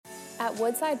At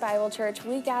Woodside Bible Church,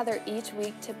 we gather each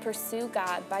week to pursue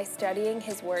God by studying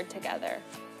His Word together.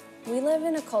 We live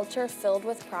in a culture filled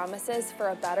with promises for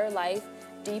a better life,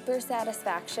 deeper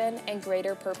satisfaction, and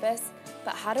greater purpose,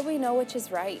 but how do we know which is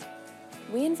right?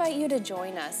 We invite you to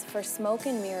join us for Smoke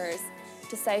and Mirrors,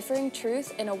 deciphering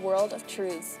truth in a world of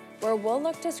truths, where we'll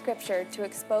look to Scripture to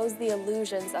expose the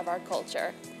illusions of our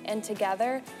culture, and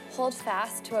together hold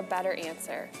fast to a better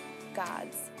answer,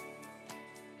 God's.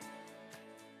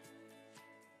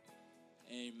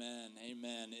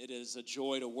 Amen. It is a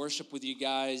joy to worship with you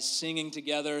guys, singing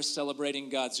together, celebrating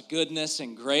God's goodness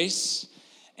and grace,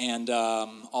 and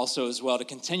also as well to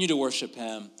continue to worship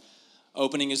Him,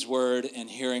 opening His Word and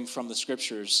hearing from the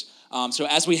Scriptures. So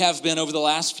as we have been over the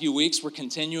last few weeks, we're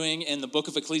continuing in the book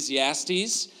of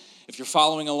Ecclesiastes. If you're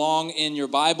following along in your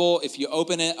Bible, if you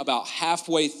open it about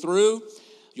halfway through,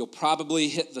 you'll probably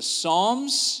hit the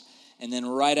Psalms. And then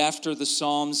right after the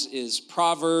Psalms is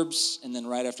Proverbs, and then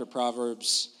right after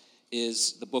Proverbs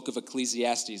is the book of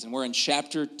Ecclesiastes. And we're in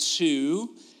chapter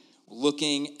 2,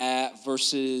 looking at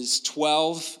verses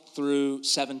 12 through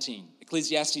 17.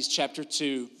 Ecclesiastes chapter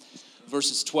 2,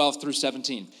 verses 12 through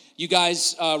 17. You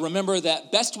guys remember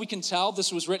that best we can tell,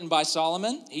 this was written by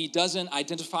Solomon. He doesn't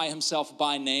identify himself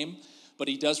by name, but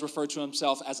he does refer to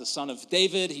himself as a son of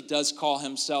David. He does call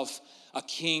himself a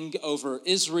king over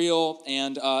Israel,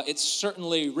 and it's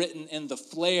certainly written in the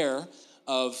flair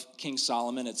of King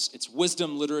Solomon. It's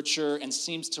wisdom literature and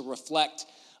seems to reflect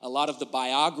a lot of the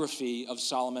biography of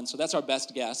Solomon. So that's our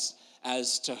best guess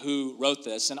as to who wrote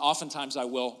this. And oftentimes I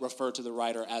will refer to the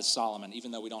writer as Solomon,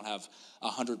 even though we don't have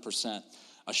 100%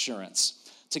 assurance.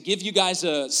 To give you guys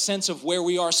a sense of where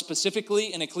we are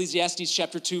specifically in Ecclesiastes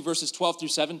chapter 2, verses 12 through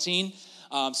 17,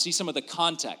 see some of the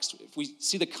context. If we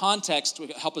see the context, it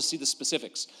will help us see the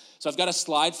specifics. So I've got a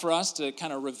slide for us to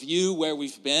kind of review where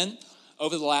we've been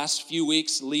over the last few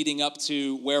weeks leading up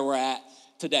to where we're at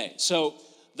today. So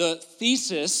the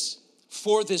thesis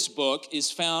for this book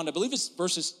is found, I believe it's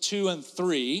verses 2 and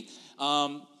 3.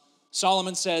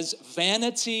 Solomon says,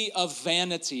 "Vanity of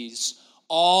vanities,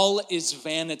 all is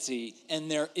vanity, and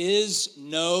there is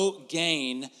no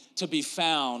gain to be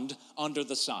found under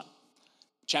the sun."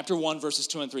 Chapter 1, verses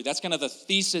 2 and 3. That's kind of the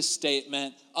thesis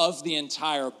statement of the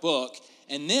entire book.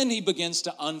 And then he begins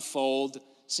to unfold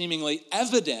seemingly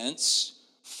evidence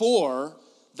for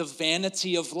the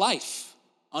vanity of life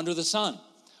under the sun.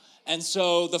 And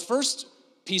so the first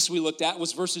piece we looked at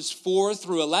was verses 4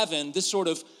 through 11, this sort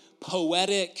of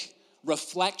poetic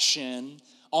reflection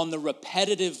on the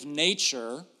repetitive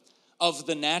nature of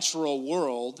the natural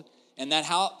world, and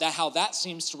how that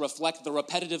seems to reflect the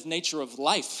repetitive nature of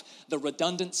life, the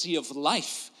redundancy of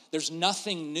life. There's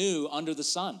nothing new under the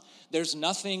sun. There's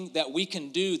nothing that we can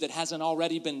do that hasn't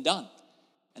already been done.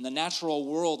 And the natural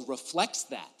world reflects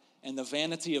that and the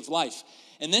vanity of life.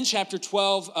 And then chapter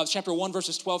 1,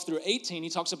 verses 12 through 18, he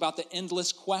talks about the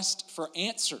endless quest for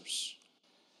answers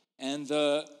and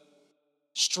the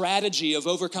strategy of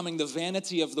overcoming the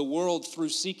vanity of the world through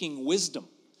seeking wisdom.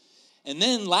 And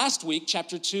then last week,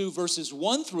 chapter 2, verses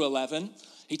 1 through 11,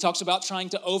 he talks about trying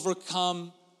to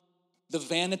overcome the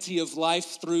vanity of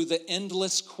life through the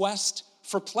endless quest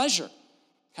for pleasure,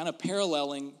 kind of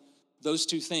paralleling those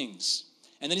two things.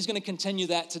 And then he's going to continue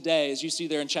that today, as you see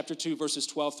there in chapter 2, verses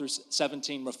 12 through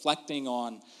 17, reflecting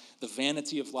on the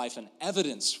vanity of life and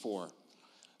evidence for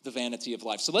the vanity of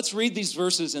life. So let's read these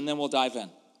verses and then we'll dive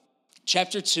in.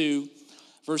 Chapter 2,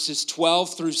 verses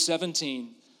 12 through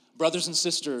 17. Brothers and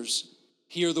sisters,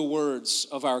 hear the words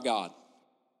of our God.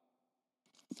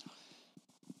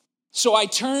 "So I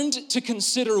turned to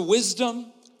consider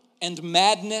wisdom and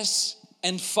madness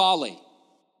and folly.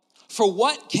 For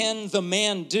what can the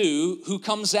man do who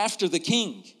comes after the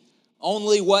king?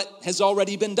 Only what has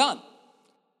already been done.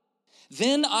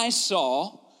 Then I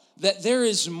saw that there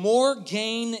is more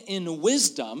gain in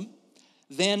wisdom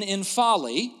than in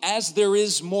folly, as there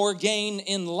is more gain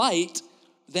in light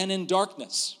than in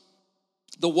darkness.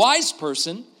 The wise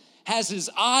person has his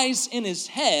eyes in his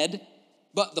head,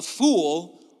 but the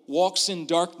fool walks in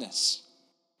darkness.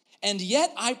 And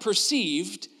yet I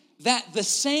perceived that the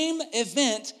same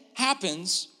event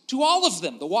happens to all of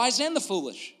them, the wise and the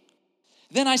foolish.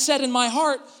 Then I said in my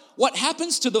heart, what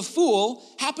happens to the fool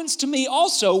happens to me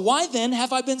also. Why then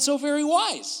have I been so very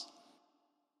wise?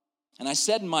 And I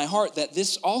said in my heart that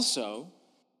this also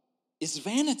is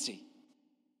vanity.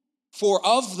 For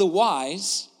of the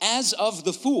wise, as of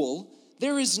the fool,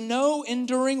 there is no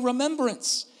enduring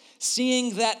remembrance,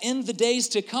 seeing that in the days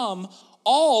to come,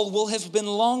 all will have been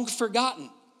long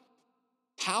forgotten.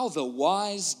 How the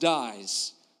wise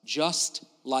dies, just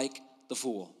like the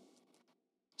fool.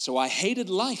 So I hated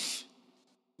life,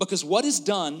 because what is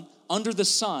done under the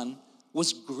sun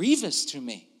was grievous to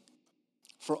me.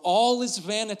 For all is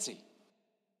vanity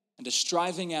and a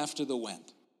striving after the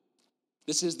wind.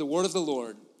 This is the word of the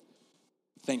Lord.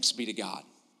 Thanks be to God.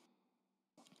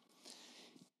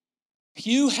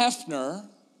 Hugh Hefner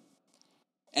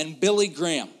and Billy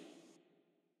Graham.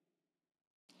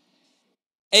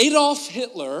 Adolf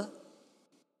Hitler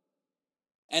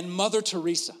and Mother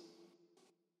Teresa.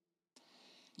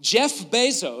 Jeff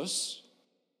Bezos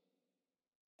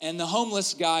and the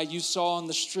homeless guy you saw on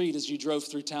the street as you drove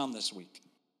through town this week.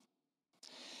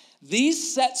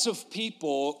 These sets of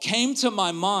people came to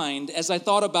my mind as I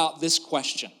thought about this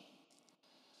question.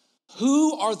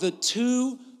 Who are the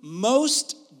two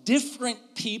most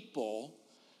different people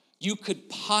you could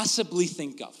possibly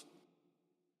think of?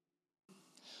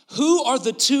 Who are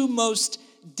the two most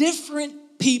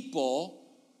different people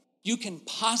you can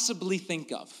possibly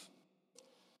think of?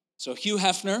 So Hugh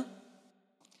Hefner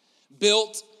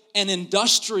built an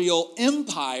industrial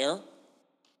empire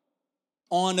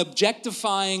on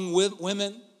objectifying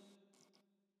women,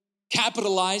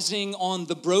 capitalizing on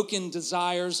the broken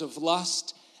desires of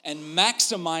lust, and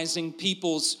maximizing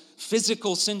people's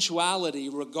physical sensuality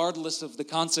regardless of the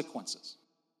consequences.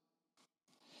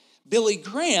 Billy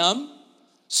Graham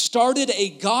started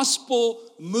a gospel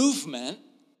movement,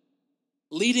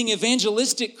 leading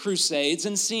evangelistic crusades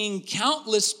and seeing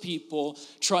countless people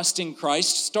trust in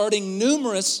Christ, starting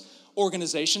numerous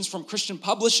organizations from Christian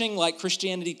publishing like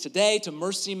Christianity Today to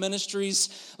mercy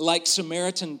ministries like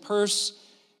Samaritan Purse.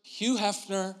 Hugh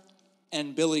Hefner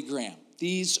and Billy Graham.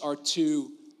 These are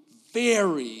two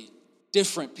very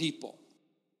different people.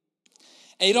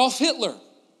 Adolf Hitler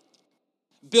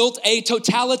built a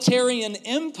totalitarian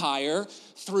empire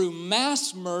through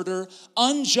mass murder,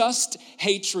 unjust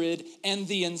hatred, and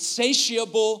the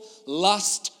insatiable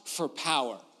lust for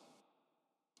power.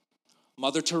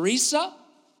 Mother Teresa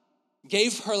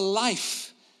gave her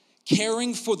life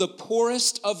caring for the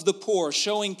poorest of the poor,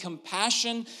 showing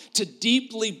compassion to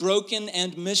deeply broken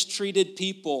and mistreated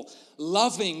people,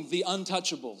 loving the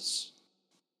untouchables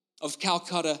of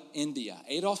Calcutta, India.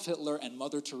 Adolf Hitler and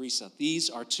Mother Teresa, these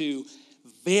are two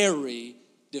very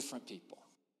different people.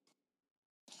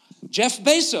 Jeff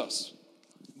Bezos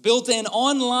built an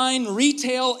online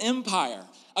retail empire,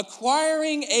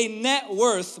 acquiring a net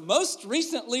worth most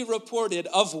recently reported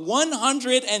of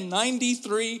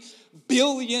 $193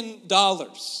 billion.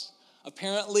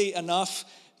 Apparently enough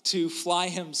to fly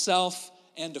himself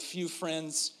and a few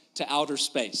friends to outer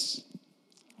space,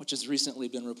 which has recently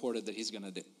been reported that he's going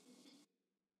to do.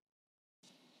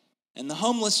 And the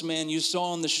homeless man you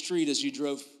saw on the street as you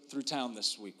drove through town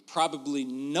this week, probably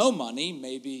no money,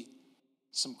 maybe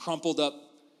some crumpled up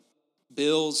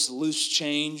bills, loose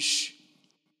change.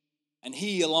 And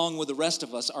he, along with the rest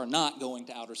of us, are not going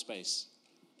to outer space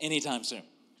anytime soon.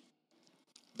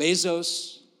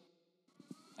 Bezos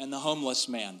and the homeless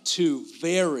man, two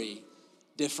very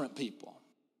different people.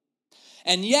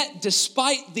 And yet,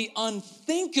 despite the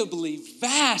unthinkably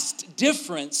vast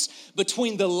difference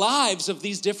between the lives of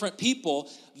these different people,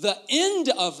 the end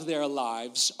of their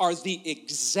lives are the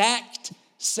exact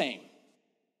same.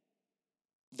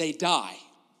 They die.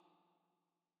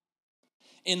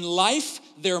 In life,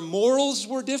 their morals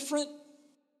were different.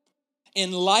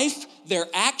 In life, their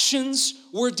actions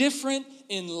were different.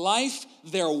 In life,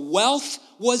 their wealth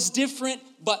was different.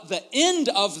 But the end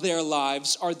of their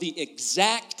lives are the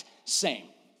exact same.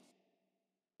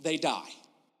 They die.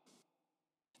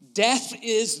 Death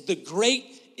is the great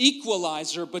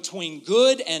equalizer between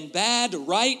good and bad,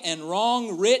 right and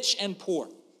wrong, rich and poor.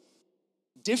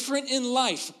 Different in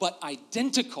life, but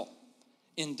identical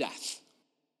in death.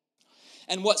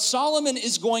 And what Solomon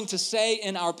is going to say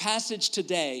in our passage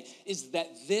today is that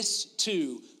this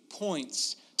too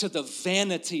points to the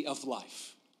vanity of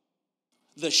life.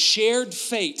 The shared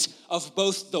fate of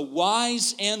both the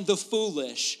wise and the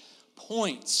foolish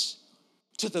points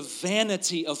to the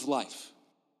vanity of life.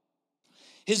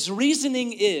 His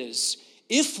reasoning is,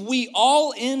 if we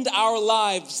all end our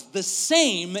lives the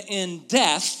same in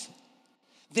death,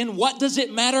 then what does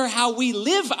it matter how we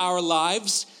live our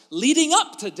lives leading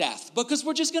up to death? Because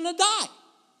we're just going to die.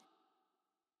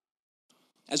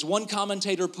 As one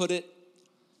commentator put it,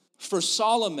 for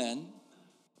Solomon,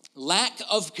 lack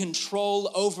of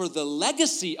control over the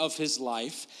legacy of his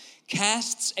life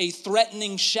casts a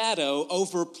threatening shadow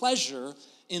over pleasure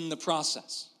in the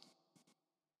process.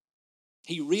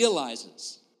 He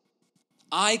realizes,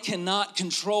 I cannot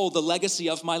control the legacy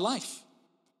of my life.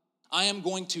 I am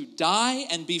going to die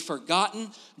and be forgotten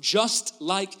just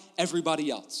like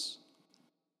everybody else.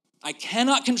 I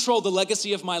cannot control the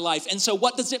legacy of my life, and so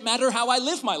what does it matter how I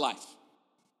live my life?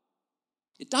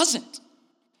 It doesn't.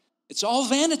 It's all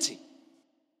vanity.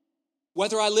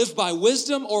 Whether I live by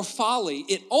wisdom or folly,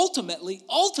 it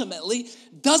ultimately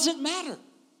doesn't matter.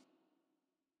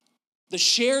 The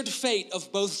shared fate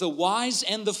of both the wise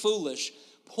and the foolish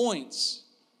points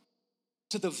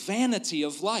to the vanity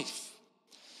of life.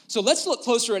 So let's look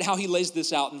closer at how he lays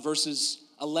this out in verses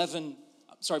 1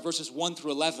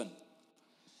 through 11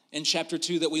 in chapter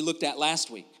 2 that we looked at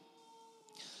last week.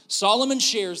 Solomon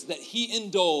shares that he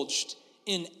indulged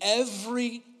in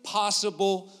every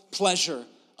possible pleasure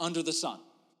under the sun.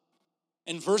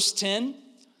 In verse 10,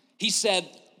 he said,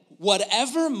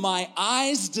 "Whatever my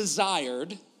eyes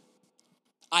desired,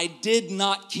 I did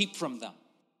not keep from them.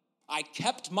 I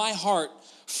kept my heart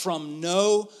from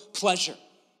no pleasure."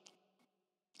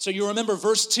 So you remember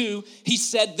verse 2, he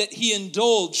said that he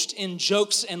indulged in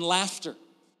jokes and laughter.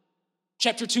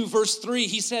 Chapter 2, verse 3,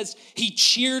 he says he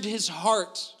cheered his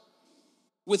heart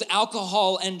with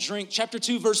alcohol and drink. Chapter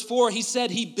 2, verse 4, he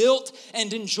said he built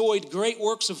and enjoyed great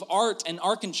works of art and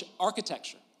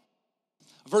architecture.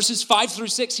 Verses 5 through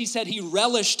 6, he said he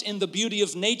relished in the beauty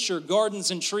of nature,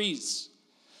 gardens and trees.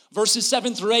 Verses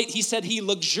 7 through 8, he said he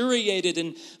luxuriated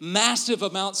in massive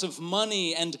amounts of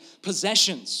money and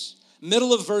possessions.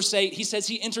 Middle of verse 8, he says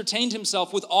he entertained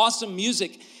himself with awesome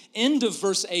music. End of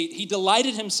verse 8, he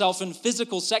delighted himself in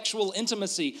physical, sexual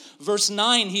intimacy. Verse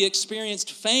 9, he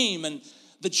experienced fame and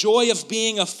the joy of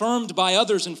being affirmed by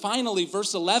others. And finally,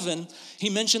 verse 11,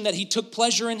 he mentioned that he took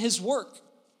pleasure in his work,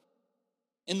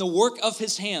 in the work of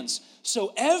his hands.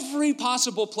 So every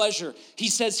possible pleasure, he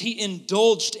says he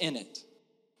indulged in it.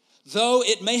 Though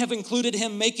it may have included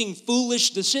him making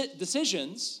foolish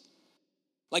decisions,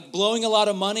 like blowing a lot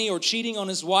of money or cheating on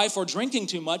his wife or drinking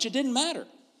too much, it didn't matter.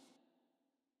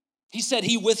 He said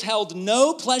he withheld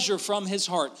no pleasure from his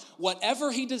heart.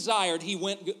 Whatever he desired, he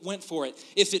went for it.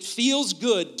 If it feels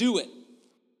good, do it,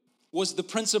 was the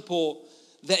principle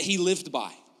that he lived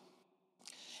by.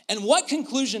 And what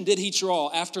conclusion did he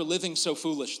draw after living so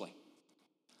foolishly?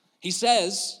 He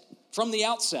says from the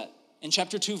outset in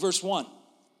chapter 2, verse 1,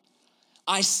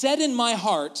 "I said in my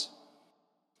heart,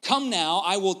 come now,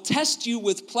 I will test you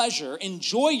with pleasure,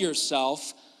 enjoy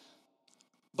yourself,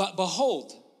 but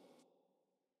behold,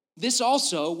 this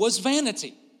also was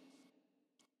vanity."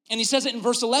 And he says it in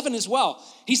verse 11 as well.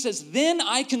 He says, "Then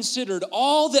I considered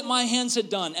all that my hands had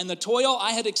done and the toil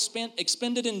I had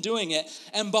expended in doing it,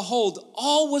 and behold,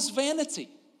 all was vanity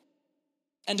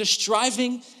and a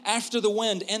striving after the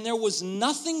wind, and there was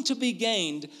nothing to be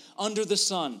gained under the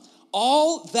sun.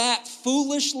 All that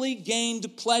foolishly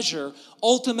gained pleasure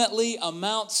ultimately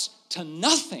amounts to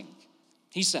nothing,"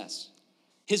 he says.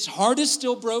 His heart is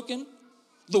still broken,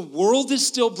 the world is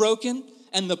still broken,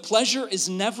 and the pleasure is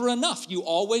never enough. You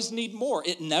always need more.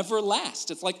 It never lasts.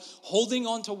 It's like holding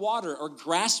on to water or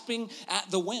grasping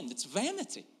at the wind. It's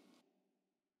vanity.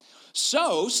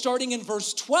 So, starting in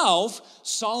verse 12,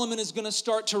 Solomon is going to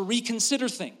start to reconsider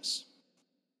things.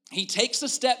 He takes a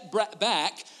step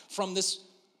back from this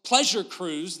pleasure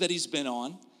cruise that he's been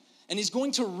on, and he's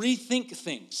going to rethink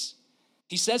things.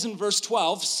 He says in verse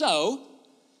 12, "So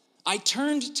I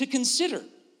turned to consider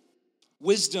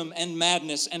wisdom and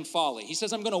madness and folly." He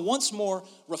says, I'm going to once more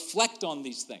reflect on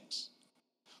these things.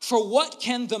 "For what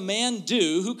can the man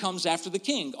do who comes after the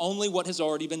king? Only what has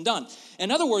already been done." In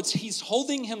other words, he's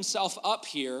holding himself up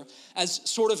here as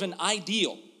sort of an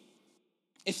ideal.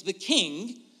 If the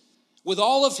king, with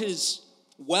all of his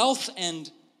wealth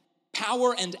and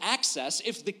power and access,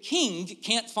 if the king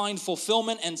can't find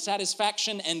fulfillment and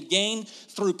satisfaction and gain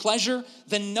through pleasure,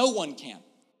 then no one can.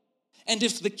 And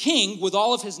if the king, with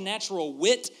all of his natural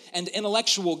wit and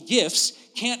intellectual gifts,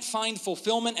 can't find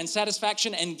fulfillment and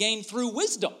satisfaction and gain through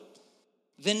wisdom,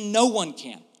 then no one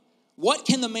can. What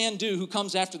can the man do who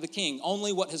comes after the king?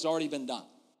 Only what has already been done.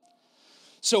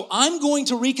 So I'm going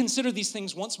to reconsider these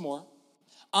things once more.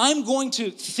 I'm going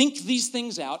to think these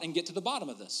things out and get to the bottom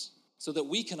of this, so that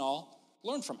we can all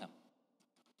learn from him.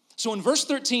 So in verse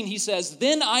 13, he says,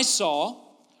 "Then I saw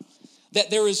that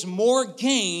there is more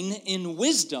gain in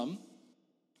wisdom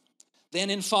than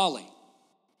in folly,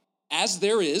 as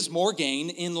there is more gain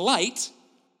in light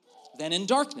than in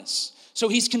darkness." So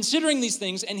he's considering these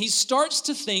things, and he starts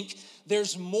to think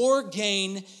there's more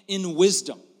gain in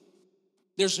wisdom.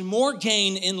 There's more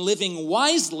gain in living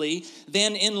wisely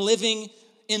than in living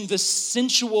in the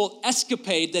sensual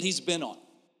escapade that he's been on.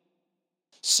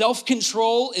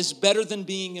 Self-control is better than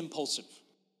being impulsive.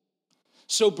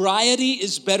 Sobriety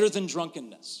is better than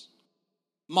drunkenness.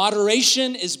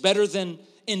 Moderation is better than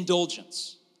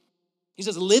indulgence. He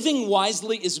says living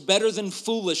wisely is better than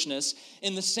foolishness,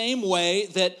 in the same way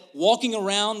that walking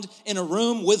around in a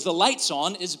room with the lights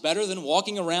on is better than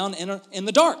walking around in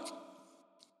the dark.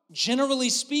 Generally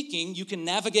speaking, you can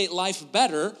navigate life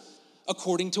better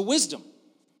according to wisdom.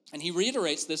 And he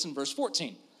reiterates this in verse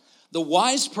 14. The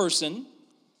wise person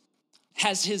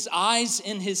has his eyes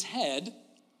in his head,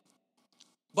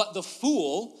 but the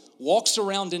fool walks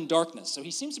around in darkness. So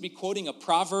he seems to be quoting a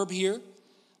proverb here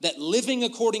that living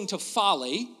according to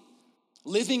folly,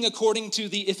 living according to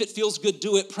the if it feels good,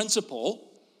 do it principle,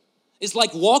 is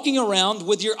like walking around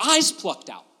with your eyes plucked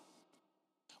out.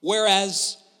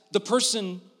 Whereas the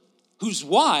person who's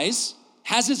wise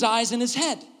has his eyes in his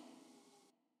head.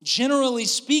 Generally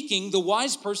speaking, the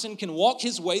wise person can walk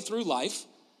his way through life,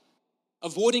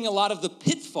 avoiding a lot of the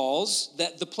pitfalls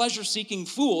that the pleasure-seeking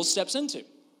fool steps into.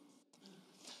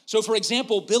 So, for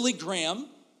example, Billy Graham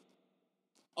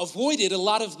avoided a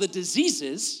lot of the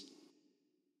diseases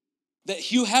that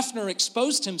Hugh Hefner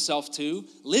exposed himself to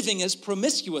living as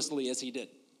promiscuously as he did.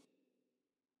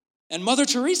 And Mother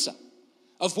Teresa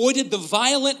avoided the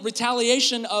violent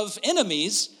retaliation of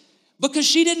enemies because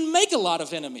she didn't make a lot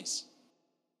of enemies,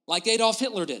 like Adolf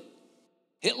Hitler did.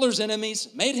 Hitler's enemies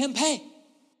made him pay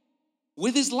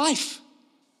with his life.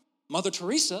 Mother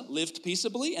Teresa lived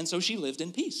peaceably, and so she lived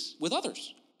in peace with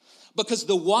others. Because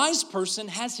the wise person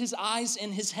has his eyes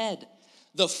in his head.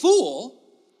 The fool,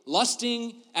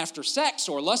 lusting after sex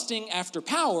or lusting after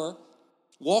power,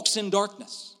 walks in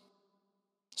darkness.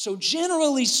 So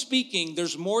generally speaking,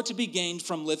 there's more to be gained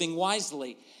from living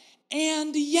wisely.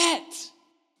 And yet,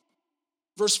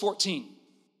 verse 14,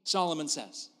 Solomon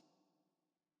says,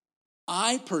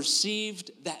 I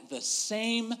perceived that the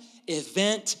same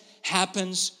event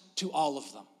happens to all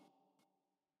of them,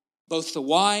 both the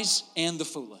wise and the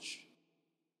foolish.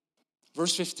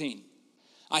 Verse 15,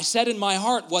 I said in my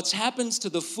heart, what happens to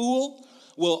the fool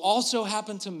will also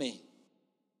happen to me.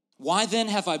 Why then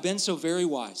have I been so very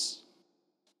wise?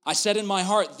 I said in my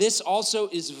heart, this also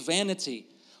is vanity.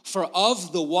 For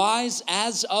of the wise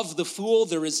as of the fool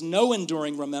there is no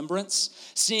enduring remembrance,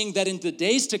 seeing that in the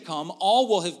days to come all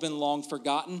will have been long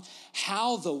forgotten.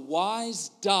 How the wise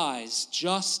dies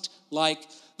just like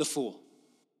the fool.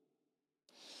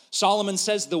 Solomon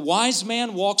says the wise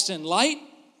man walks in light,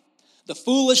 the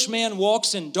foolish man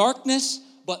walks in darkness,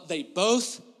 but they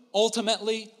both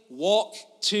ultimately walk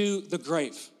to the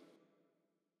grave.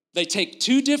 They take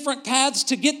two different paths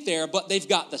to get there, but they've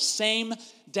got the same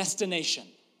destination,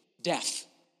 death.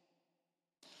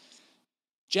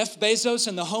 Jeff Bezos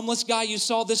and the homeless guy you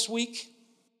saw this week,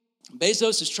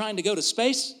 Bezos is trying to go to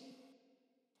space.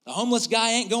 The homeless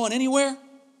guy ain't going anywhere,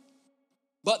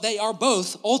 but they are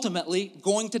both ultimately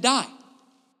going to die.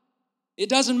 It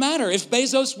doesn't matter if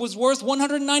Bezos was worth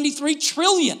 193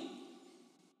 trillion.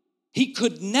 He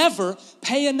could never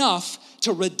pay enough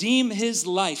to redeem his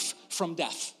life from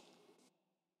death.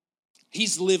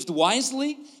 He's lived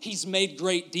wisely. He's made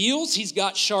great deals. He's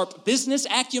got sharp business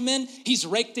acumen. He's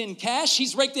raked in cash.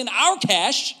 He's raked in our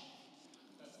cash.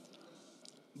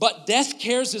 But death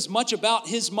cares as much about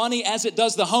his money as it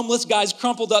does the homeless guy's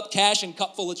crumpled up cash and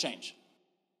cup full of change.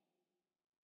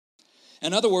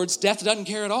 In other words, death doesn't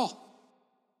care at all.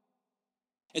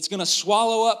 It's going to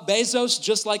swallow up Bezos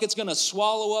just like it's going to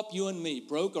swallow up you and me,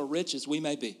 broke or rich as we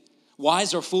may be,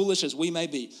 wise or foolish as we may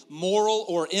be, moral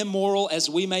or immoral as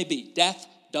we may be. Death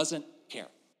doesn't care.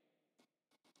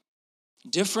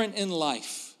 Different in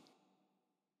life,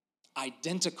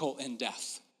 identical in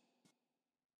death.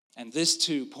 And this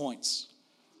too points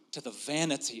to the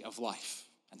vanity of life.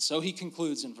 And so he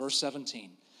concludes in verse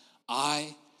 17,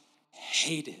 I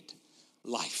hated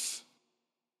life.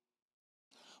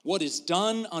 What is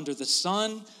done under the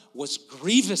sun was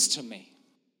grievous to me,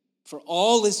 for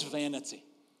all is vanity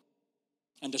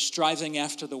and a striving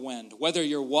after the wind. Whether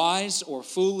you're wise or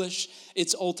foolish,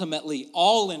 it's ultimately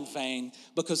all in vain,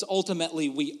 because ultimately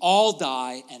we all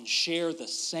die and share the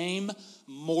same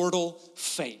mortal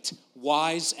fate,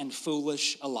 wise and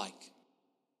foolish alike.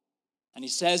 And he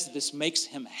says this makes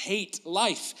him hate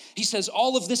life. He says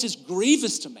all of this is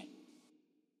grievous to me.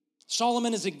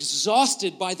 Solomon is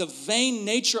exhausted by the vain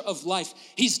nature of life.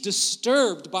 He's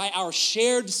disturbed by our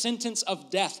shared sentence of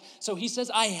death. So he says,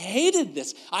 I hated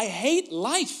this. I hate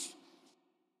life.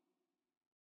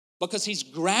 Because he's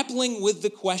grappling with the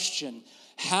question,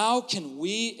 how can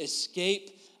we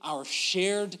escape our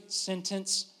shared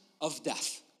sentence of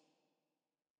death?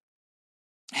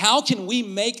 How can we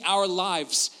make our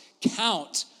lives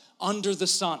count under the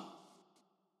sun?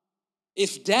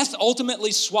 If death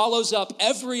ultimately swallows up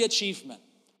every achievement,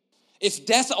 if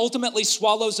death ultimately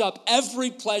swallows up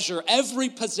every pleasure, every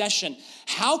possession,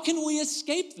 how can we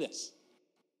escape this?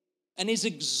 And he's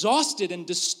exhausted and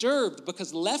disturbed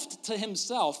because left to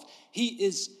himself, he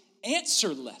is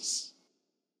answerless,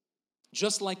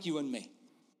 just like you and me.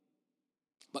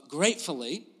 But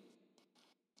gratefully,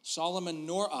 Solomon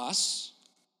nor us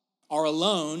are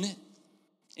alone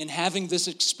in having this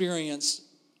experience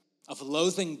of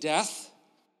loathing death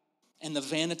and the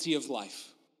vanity of life.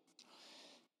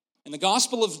 In the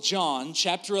Gospel of John,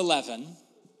 chapter 11,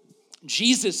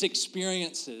 Jesus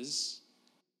experiences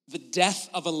the death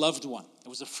of a loved one. It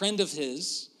was a friend of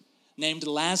his named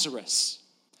Lazarus.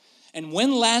 And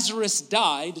when Lazarus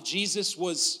died, Jesus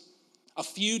was a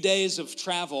few days of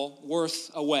travel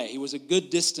worth away. He was a good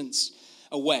distance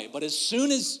away. But as soon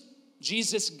as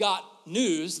Jesus got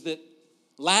news that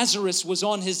Lazarus was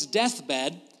on his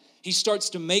deathbed, he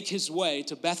starts to make his way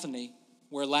to Bethany,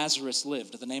 where Lazarus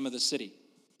lived, the name of the city.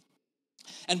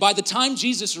 And by the time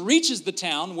Jesus reaches the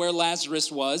town where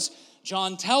Lazarus was,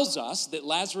 John tells us that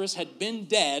Lazarus had been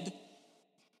dead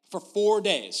for 4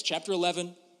 days. Chapter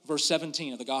 11, verse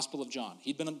 17 of the Gospel of John.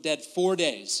 He'd been dead 4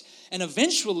 days. And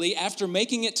eventually, after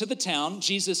making it to the town,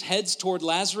 Jesus heads toward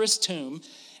Lazarus' tomb.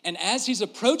 And as he's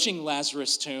approaching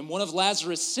Lazarus' tomb, one of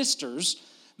Lazarus' sisters,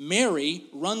 Mary,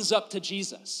 runs up to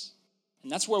Jesus.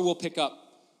 And that's where we'll pick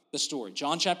up the story.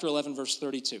 John chapter 11, verse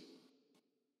 32.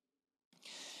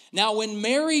 Now, when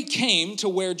Mary came to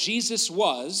where Jesus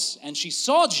was, and she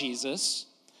saw Jesus,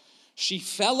 she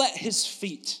fell at his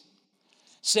feet,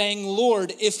 saying,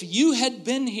 "Lord, if you had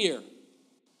been here,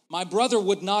 my brother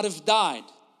would not have died."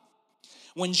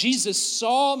 When Jesus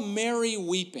saw Mary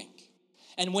weeping,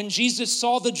 and when Jesus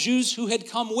saw the Jews who had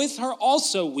come with her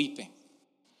also weeping,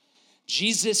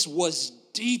 Jesus was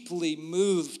deeply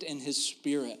moved in his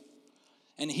spirit,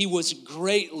 and he was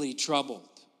greatly troubled.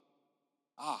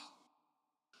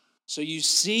 So you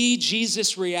see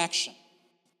Jesus' reaction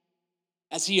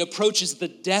as he approaches the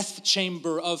death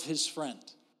chamber of his friend.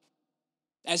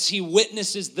 As he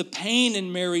witnesses the pain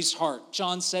in Mary's heart,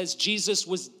 John says Jesus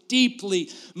was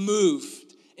deeply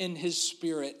moved in his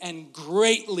spirit and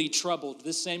greatly troubled.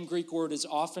 This same Greek word is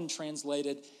often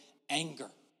translated anger.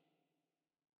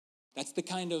 That's the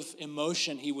kind of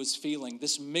emotion he was feeling,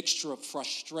 this mixture of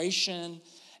frustration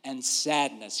and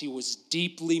sadness. He was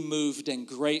deeply moved and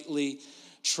greatly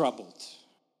troubled.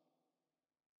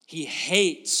 He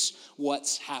hates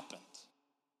what's happened.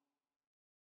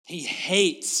 He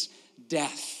hates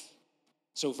death.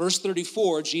 So verse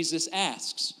 34, Jesus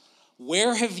asks,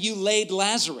 "Where have you laid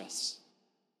Lazarus?"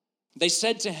 They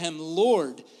said to him,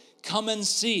 "Lord, come and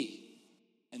see."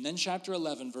 And then chapter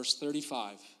 11, verse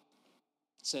 35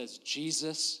 says,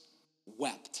 Jesus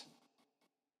wept.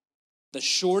 The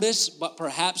shortest, but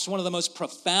perhaps one of the most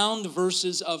profound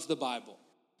verses of the Bible.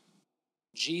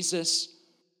 Jesus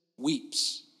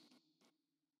weeps.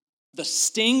 The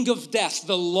sting of death,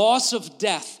 the loss of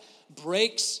death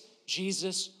breaks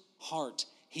Jesus' heart.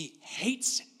 He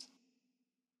hates it.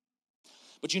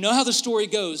 But you know how the story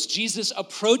goes. Jesus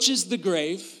approaches the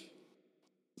grave.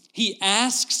 He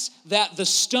asks that the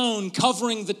stone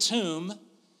covering the tomb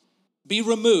be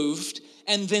removed,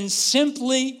 and then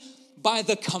simply by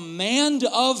the command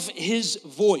of his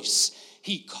voice,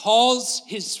 he calls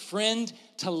his friend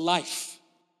to life.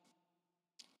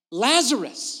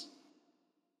 "Lazarus,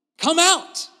 come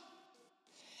out."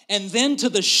 And then to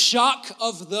the shock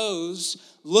of those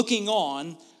looking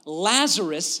on,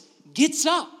 Lazarus gets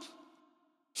up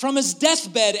from his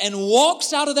deathbed and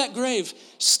walks out of that grave,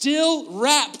 still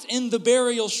wrapped in the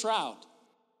burial shroud.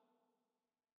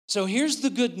 So here's the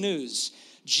good news.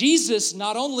 Jesus,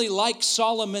 not only like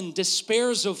Solomon,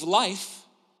 despairs of life.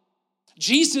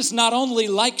 Jesus, not only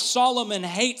like Solomon,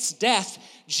 hates death.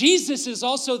 Jesus is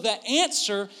also the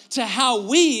answer to how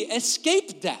we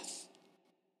escape death.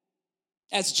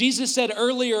 As Jesus said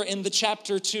earlier in the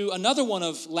chapter to another one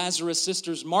of Lazarus'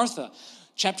 sisters, Martha,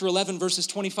 chapter 11, verses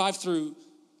 25 through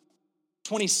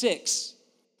 26,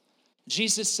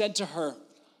 Jesus said to her,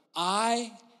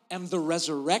 "I am the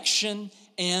resurrection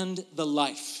and the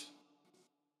life.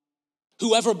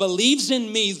 Whoever believes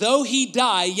in me, though he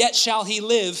die, yet shall he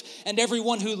live, and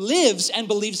everyone who lives and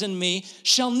believes in me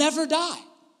shall never die."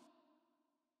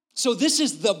 So this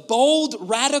is the bold,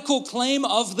 radical claim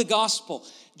of the gospel.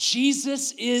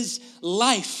 Jesus is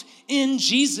life. In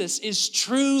Jesus is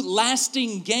true,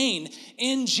 lasting gain.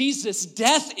 In Jesus,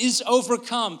 death is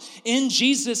overcome. In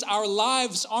Jesus, our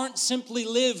lives aren't simply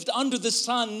lived under the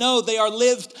sun. No, they are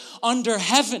lived under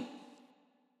heaven.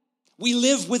 We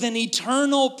live with an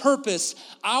eternal purpose.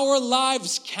 Our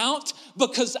lives count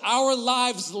because our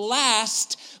lives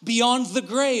last beyond the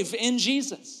grave in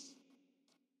Jesus.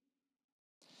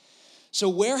 So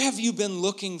where have you been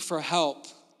looking for help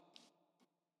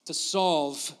to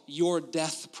solve your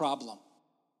death problem?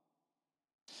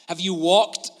 Have you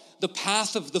walked the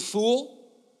path of the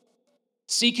fool,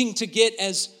 seeking to get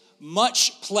as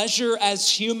much pleasure as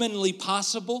humanly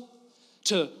possible,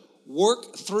 to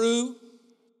work through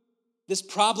this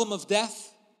problem of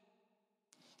death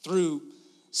through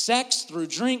sex, through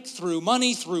drink, through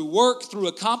money, through work, through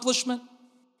accomplishment.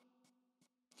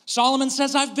 Solomon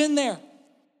says, I've been there.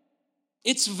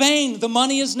 It's vain. The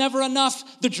money is never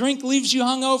enough. The drink leaves you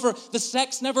hungover. The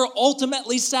sex never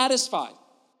ultimately satisfied.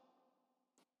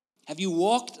 Have you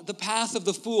walked the path of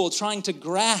the fool trying to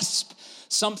grasp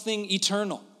something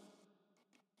eternal?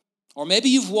 Or maybe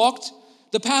you've walked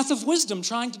the path of wisdom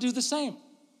trying to do the same.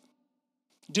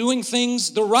 Doing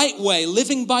things the right way,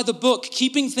 living by the book,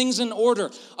 keeping things in order,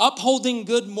 upholding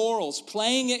good morals,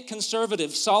 playing it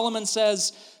conservative. Solomon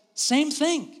says, same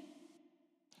thing.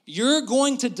 You're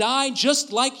going to die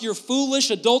just like your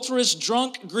foolish, adulterous,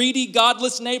 drunk, greedy,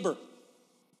 godless neighbor.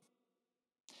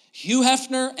 Hugh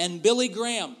Hefner and Billy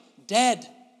Graham, dead.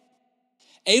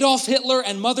 Adolf Hitler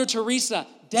and Mother Teresa,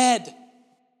 dead.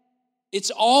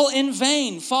 It's all in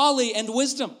vain, folly and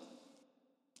wisdom.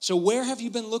 So where have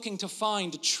you been looking to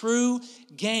find true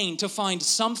gain, to find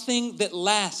something that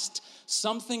lasts,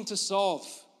 something to solve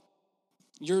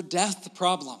your death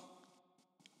problem?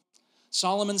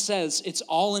 Solomon says it's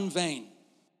all in vain.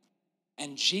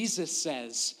 And Jesus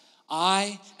says,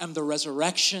 I am the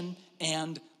resurrection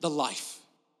and the life.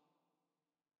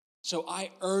 So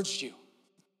I urge you,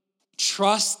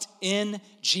 trust in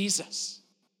Jesus.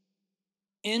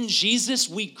 In Jesus,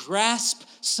 we grasp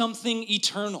something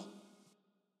eternal.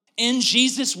 In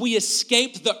Jesus, we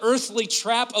escape the earthly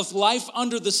trap of life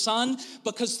under the sun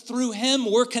because through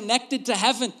him, we're connected to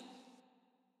heaven.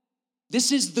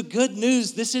 This is the good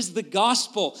news. This is the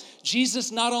gospel.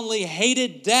 Jesus not only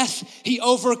hated death, he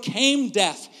overcame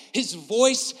death. His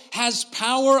voice has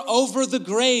power over the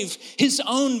grave. His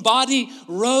own body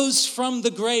rose from the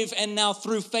grave. And now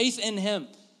through faith in him,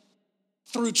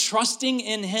 through trusting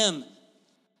in him,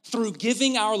 through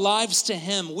giving our lives to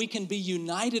him, we can be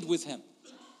united with him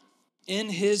in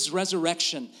his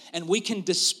resurrection. And we can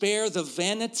despair the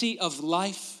vanity of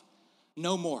life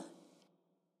no more.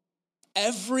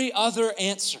 Every other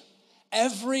answer,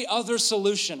 every other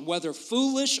solution, whether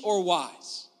foolish or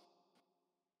wise,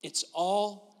 it's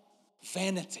all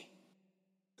vanity.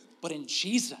 But in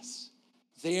Jesus,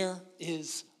 there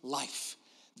is life.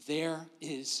 There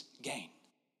is gain.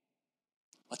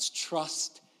 Let's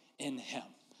trust in him.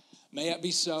 May it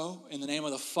be so in the name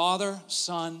of the Father,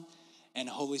 Son, and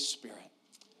Holy Spirit.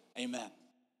 Amen.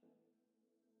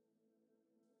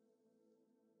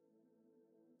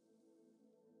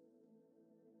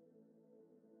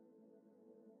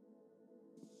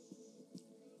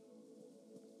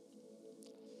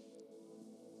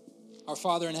 Our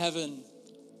Father in heaven,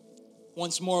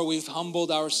 once more we've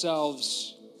humbled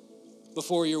ourselves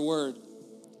before your word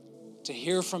to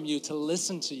hear from you, to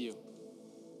listen to you.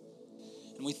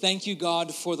 And we thank you,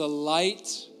 God, for the light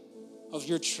of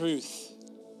your truth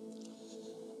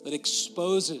that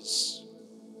exposes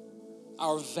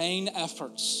our vain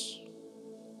efforts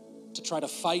to try to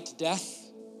fight death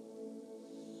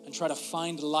and try to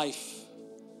find life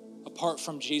apart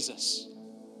from Jesus.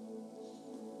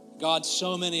 God,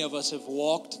 so many of us have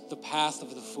walked the path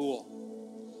of the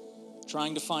fool,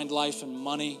 trying to find life in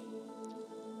money,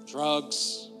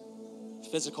 drugs,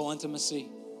 physical intimacy.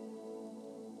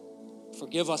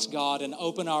 Forgive us, God, and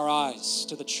open our eyes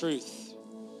to the truth.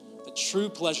 The true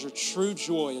pleasure, true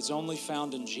joy is only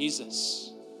found in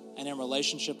Jesus and in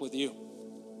relationship with you.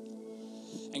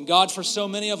 And God, for so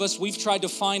many of us, we've tried to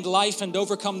find life and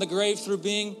overcome the grave through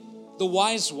being the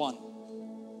wise one,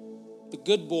 the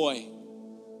good boy,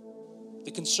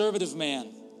 the conservative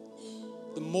man,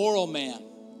 the moral man,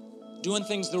 doing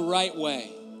things the right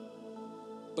way.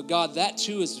 But God, that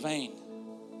too is vain.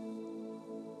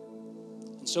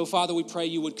 And so, Father, we pray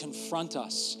you would confront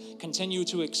us, continue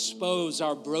to expose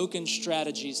our broken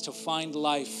strategies to find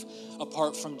life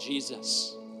apart from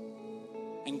Jesus.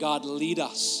 And God, lead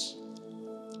us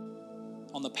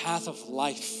on the path of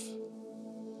life.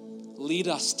 Lead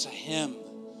us to him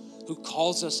who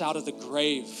calls us out of the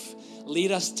grave.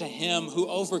 Lead us to him who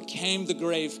overcame the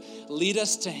grave. Lead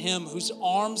us to him whose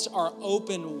arms are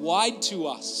open wide to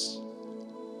us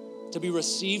to be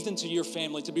received into your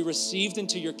family, to be received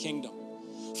into your kingdom.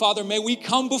 Father, may we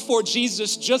come before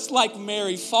Jesus just like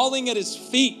Mary, falling at his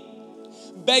feet,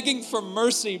 begging for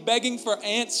mercy, begging for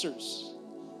answers.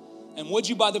 And would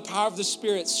you, by the power of the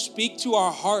Spirit, speak to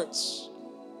our hearts?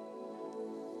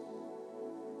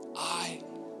 I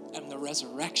am the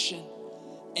resurrection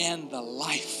and the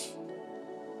life.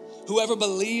 Whoever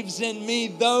believes in me,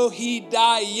 though he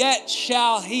die, yet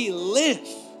shall he live.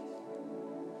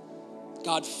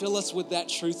 God, fill us with that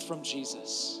truth from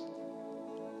Jesus.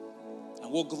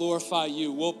 And we'll glorify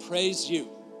you. We'll praise you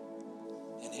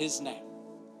in his name.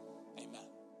 Amen.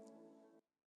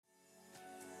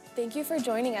 Thank you for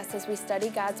joining us as we study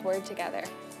God's Word together.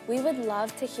 We would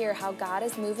love to hear how God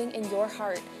is moving in your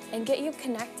heart and get you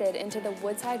connected into the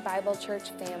Woodside Bible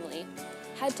Church family.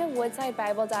 Head to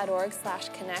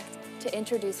woodsidebible.org/connect to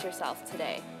introduce yourself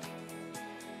today.